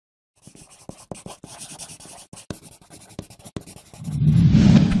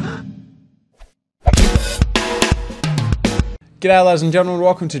G'day ladies and gentlemen,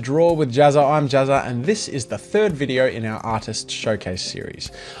 welcome to Draw with Jazza. I'm Jazza and this is the third video in our artist showcase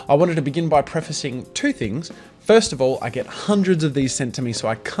series. I wanted to begin by prefacing two things. First of all, I get hundreds of these sent to me, so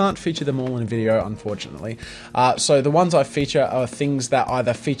I can't feature them all in a video, unfortunately. So the ones I feature are things that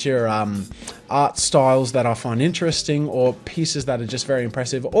either feature art styles that I find interesting, or pieces that are just very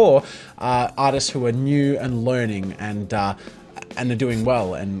impressive, or artists who are new and learning and are doing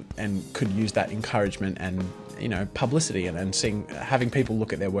well and could use that encouragement and publicity and having people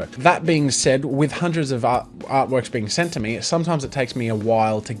look at their work. That being said, with hundreds of artworks being sent to me, sometimes it takes me a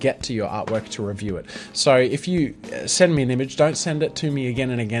while to get to your artwork to review it. So if you send me an image, don't send it to me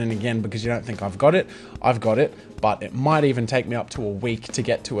again and again and again because you don't think I've got it. I've got it, but it might even take me up to a week to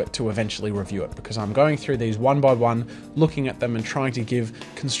get to it to eventually review it, because I'm going through these one by one, looking at them and trying to give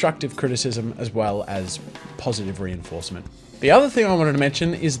constructive criticism as well as positive reinforcement. The other thing I wanted to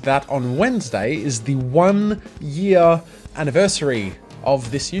mention is that on Wednesday is the 1 year anniversary of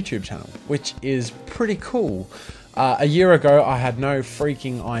this YouTube channel, which is pretty cool. A year ago, I had no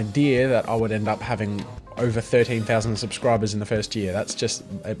freaking idea that I would end up having over 13,000 subscribers in the first year. That's just,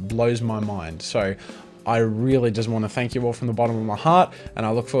 it blows my mind. So I really just want to thank you all from the bottom of my heart, and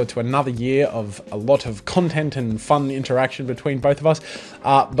I look forward to another year of a lot of content and fun interaction between both of us.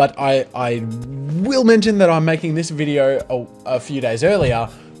 But I will mention that I'm making this video a few days earlier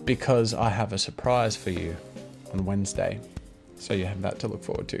because I have a surprise for you on Wednesday. So you have that to look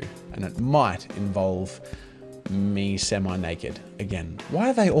forward to, and it might involve me semi-naked again. Why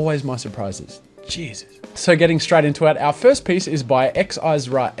are they always my surprises? Jesus. So getting straight into it, our first piece is by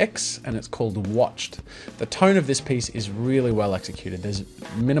JAZZA'S and it's called Watched. The tone of this piece is really well executed. There's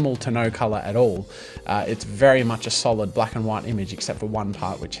minimal to no color at all. It's very much a solid black and white image except for one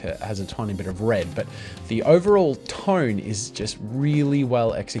part which has a tiny bit of red, but the overall tone is just really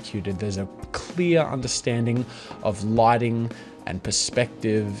well executed. There's a clear understanding of lighting and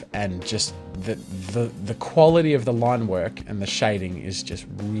perspective, and just the quality of the line work and the shading is just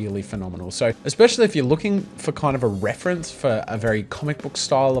really phenomenal. So especially if you're looking for kind of a reference for a very comic book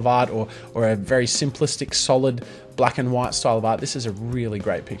style of art, or a very simplistic solid black and white style of art, this is a really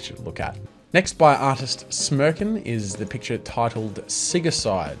great picture to look at. Next, by artist Smirkin, is the picture titled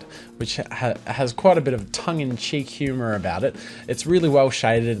Cigacide, which has quite a bit of tongue-in-cheek humor about it. It's really well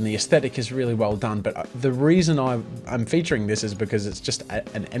shaded and the aesthetic is really well done, but the reason I'm featuring this is because it's just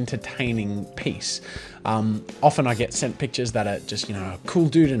an entertaining piece. Often I get sent pictures that are just, a cool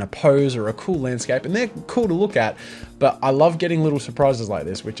dude in a pose or a cool landscape, and they're cool to look at, but I love getting little surprises like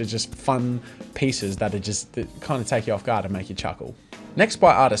this, which are just fun pieces that kind of take you off guard and make you chuckle. Next,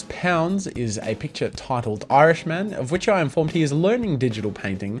 by artist Pounds, is a picture titled Irishman, of which I informed he is learning digital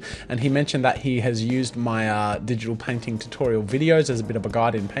painting, and he mentioned that he has used my digital painting tutorial videos as a bit of a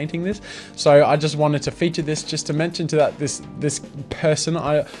guide in painting this. So I just wanted to feature this just to mention to that this person,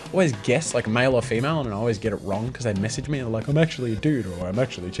 I always guess like male or female, and I always get it wrong because they message me and they're like, I'm actually a dude or I'm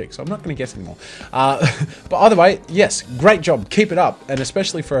actually a chick, so I'm not going to guess anymore. But either way, yes, great job, keep it up, and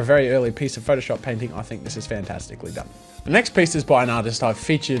especially for a very early piece of Photoshop painting, I think this is fantastically done. The next piece is by an artist I've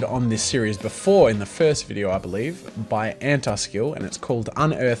featured on this series before in the first video, I believe, by Anti-Skill, and it's called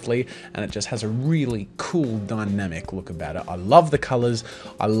Unearthly, and it just has a really cool dynamic look about it. I love the colors.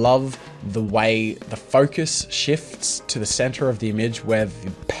 I love the way the focus shifts to the center of the image where the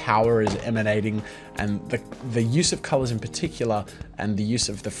power is emanating, and the use of colors in particular, and the use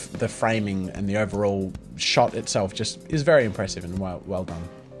of the framing and the overall shot itself just is very impressive and well done.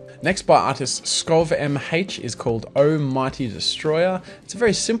 Next, by artist Skov MH, is called Oh Mighty Destroyer. It's a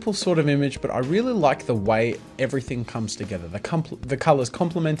very simple sort of image, but I really like the way everything comes together. The colors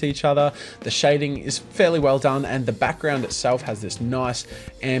complement each other, the shading is fairly well done, and the background itself has this nice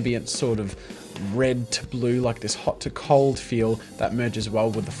ambient sort of red to blue, like this hot to cold feel that merges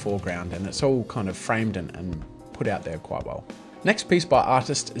well with the foreground, and it's all kind of framed and put out there quite well. Next piece by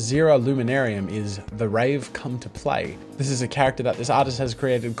artist Zero Luminarium is The Rave Come to Play. This is a character that this artist has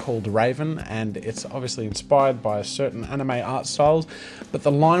created called Raven, and it's obviously inspired by certain anime art styles, but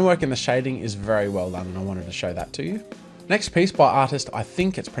the line work and the shading is very well done, and I wanted to show that to you. Next piece by artist, I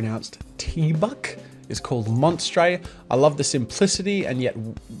think it's pronounced T-Buck, is called Monstray. I love the simplicity and yet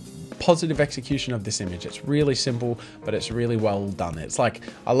positive execution of this image. It's really simple, but it's really well done. It's like,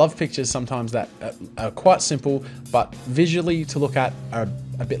 I love pictures sometimes that are quite simple, but visually to look at are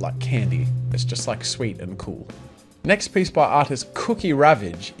a bit like candy. It's just like sweet and cool. Next piece by artist Cookie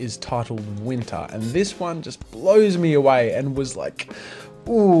Ravage is titled Winter, and this one just blows me away and was like,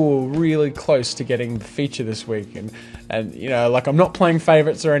 ooh, really close to getting the feature this week. And like, I'm not playing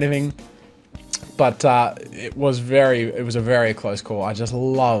favorites or anything, But it was a very close call. I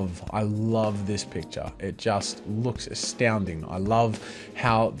love this picture. It just looks astounding. I love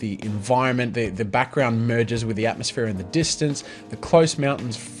how the environment, the background merges with the atmosphere in the distance. The close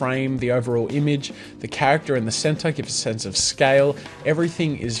mountains frame the overall image. The character in the center gives a sense of scale.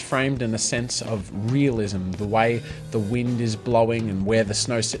 Everything is framed in a sense of realism. The way the wind is blowing and where the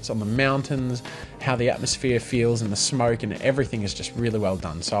snow sits on the mountains, how the atmosphere feels and the smoke, and everything is just really well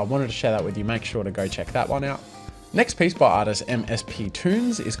done. So I wanted to share that with you. Make sure to go check that one out. Next piece by artist MSP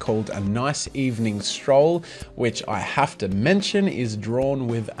Toons is called A Nice Evening Stroll, which I have to mention is drawn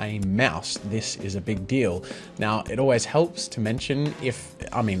with a mouse. This is a big deal. Now, it always helps to mention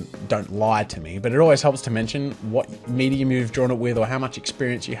don't lie to me, but it always helps to mention what medium you've drawn it with or how much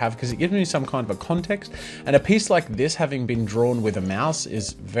experience you have, because it gives me some kind of a context. And a piece like this, having been drawn with a mouse,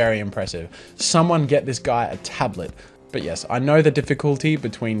 is very impressive. Someone get this guy a tablet. But yes, I know the difficulty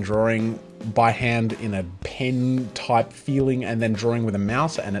between drawing by hand in a pen type feeling and then drawing with a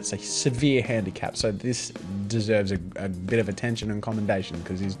mouse, and it's a severe handicap. So this deserves a bit of attention and commendation,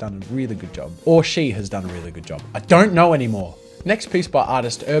 because he's done a really good job. Or she has done a really good job. I don't know anymore. Next piece by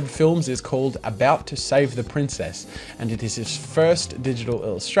artist Herb Films is called About to Save the Princess, and it is his first digital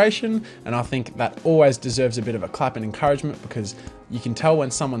illustration, and I think that always deserves a bit of a clap and encouragement, because you can tell when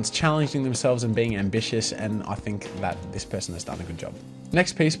someone's challenging themselves and being ambitious, and I think that this person has done a good job.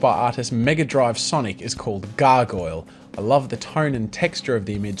 Next piece by artist Mega Drive Sonic is called Gargoyle. I love the tone and texture of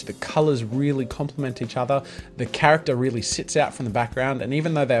the image. The colors really complement each other. The character really sits out from the background, and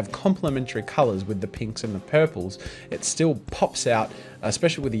even though they have complementary colors with the pinks and the purples, it still pops out,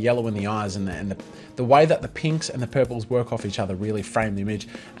 especially with the yellow in the eyes, and the way that the pinks and the purples work off each other really frame the image,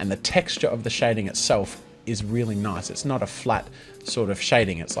 and the texture of the shading itself is really nice. It's not a flat sort of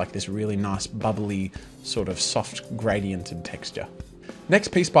shading. It's like this really nice bubbly sort of soft gradiented texture. Next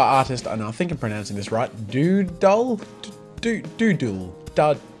piece by artist, and I think I'm pronouncing this right, Doodle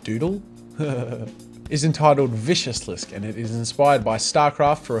is entitled Viciouslisk, and it is inspired by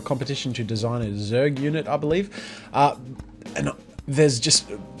StarCraft for a competition to design a Zerg unit, I believe. And there's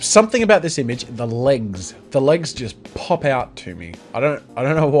just something about this image. The legs just pop out to me. I don't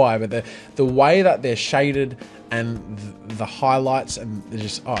know why, but the way that they're shaded and the highlights, and it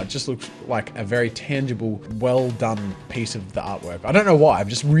just looks like a very tangible, well done piece of the artwork. I don't know why, I'm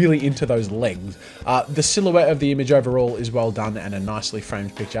just really into those legs. The silhouette of the image overall is well done and a nicely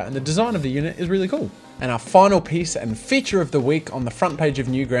framed picture, and the design of the unit is really cool. And our final piece and feature of the week on the front page of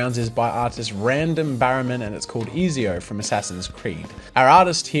Newgrounds is by artist Random Barrowman, and it's called Ezio from Assassin's Creed. Our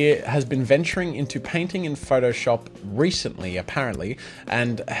artist here has been venturing into painting in Photoshop recently, apparently,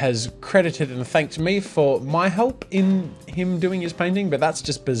 and has credited and thanked me for my help in him doing his painting, but that's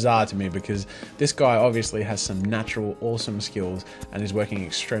just bizarre to me, because this guy obviously has some natural awesome skills and is working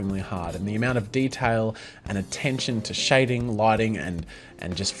extremely hard, and the amount of detail and attention to shading, lighting, and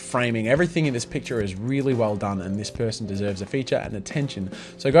just framing, everything in this picture is really well done, and this person deserves a feature and attention.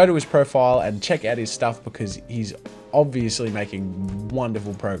 So go to his profile and check out his stuff, because he's obviously making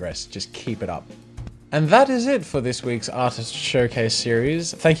wonderful progress. Just keep it up. And that is it for this week's Artist Showcase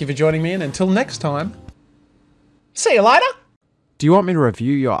series. Thank you for joining me, and until next time, see you later! Do you want me to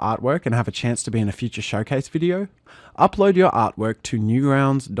review your artwork and have a chance to be in a future showcase video? Upload your artwork to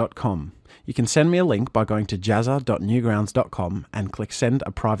newgrounds.com. You can send me a link by going to jazza.newgrounds.com and click send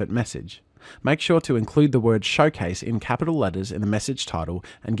a private message. Make sure to include the word showcase in capital letters in the message title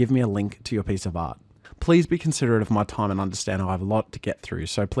and give me a link to your piece of art. Please be considerate of my time and understand I have a lot to get through,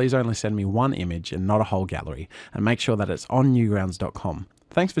 so please only send me one image and not a whole gallery, and make sure that it's on newgrounds.com.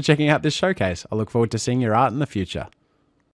 Thanks for checking out this showcase. I look forward to seeing your art in the future.